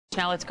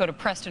Now let's go to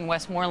Preston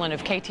Westmoreland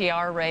of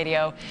KTAR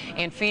Radio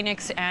in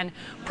Phoenix. And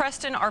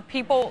Preston, are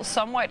people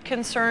somewhat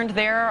concerned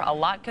there, a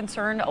lot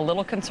concerned, a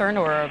little concerned,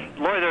 or?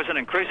 Lori, there's an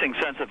increasing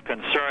sense of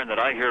concern that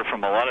I hear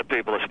from a lot of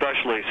people,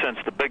 especially since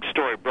the big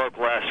story broke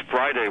last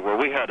Friday where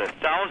we had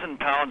 1,000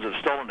 pounds of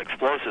stolen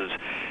explosives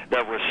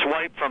that were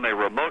swiped from a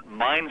remote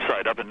mine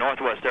site up in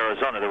northwest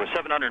Arizona. There were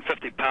 750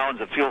 pounds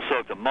of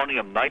fuel-soaked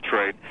ammonium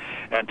nitrate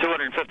and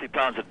 250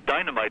 pounds of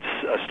dynamite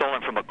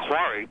stolen from a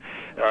quarry.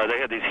 They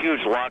had these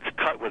huge locks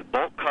cut with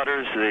bolt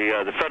cutters.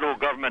 The federal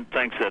government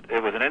thinks that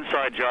it was an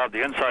inside job.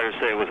 The insiders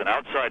say it was an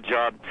outside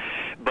job.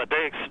 But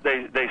they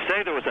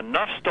say there was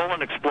enough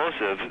stolen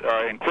explosive,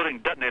 including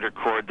detonator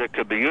cord, that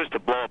could be used to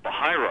blow up a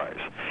high-rise.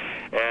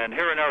 And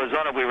here in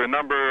Arizona, we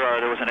remember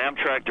there was an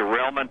Amtrak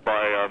derailment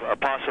by a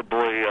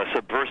possibly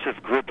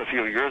subversive group a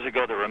few years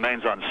ago that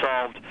remains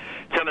unsolved.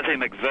 Timothy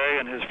McVeigh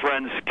and his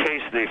friends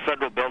cased the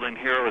federal building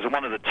here as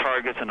one of the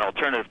targets, an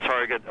alternative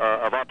target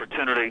of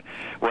opportunity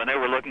when they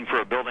were looking for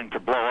a building to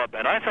blow up.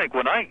 And I think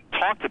when I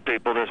talk to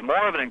people, there's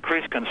more of an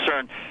increased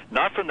concern,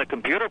 not from the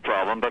computer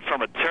problem, but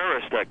from a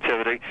terrorist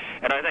activity.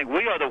 And I think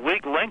we are the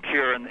weak link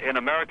here in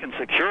American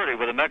security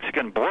with the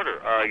Mexican border.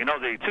 You know,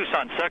 the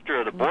Tucson sector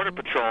of the Border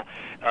Patrol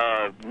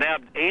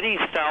nabbed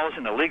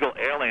 80,000 illegal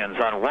aliens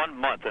on 1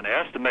 month, and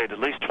estimated at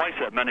least twice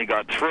that many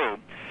got through.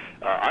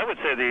 I would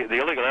say the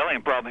illegal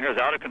alien problem here is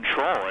out of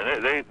control.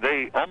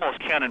 They almost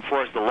can't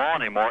enforce the law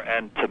anymore,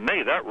 and to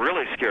me, that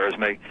really scares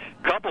me,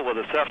 coupled with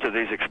the theft of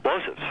these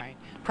explosives. All right.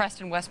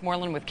 Preston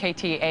Westmoreland with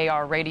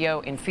KTAR Radio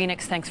in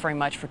Phoenix, thanks very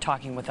much for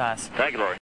talking with us. Thank you, Lori.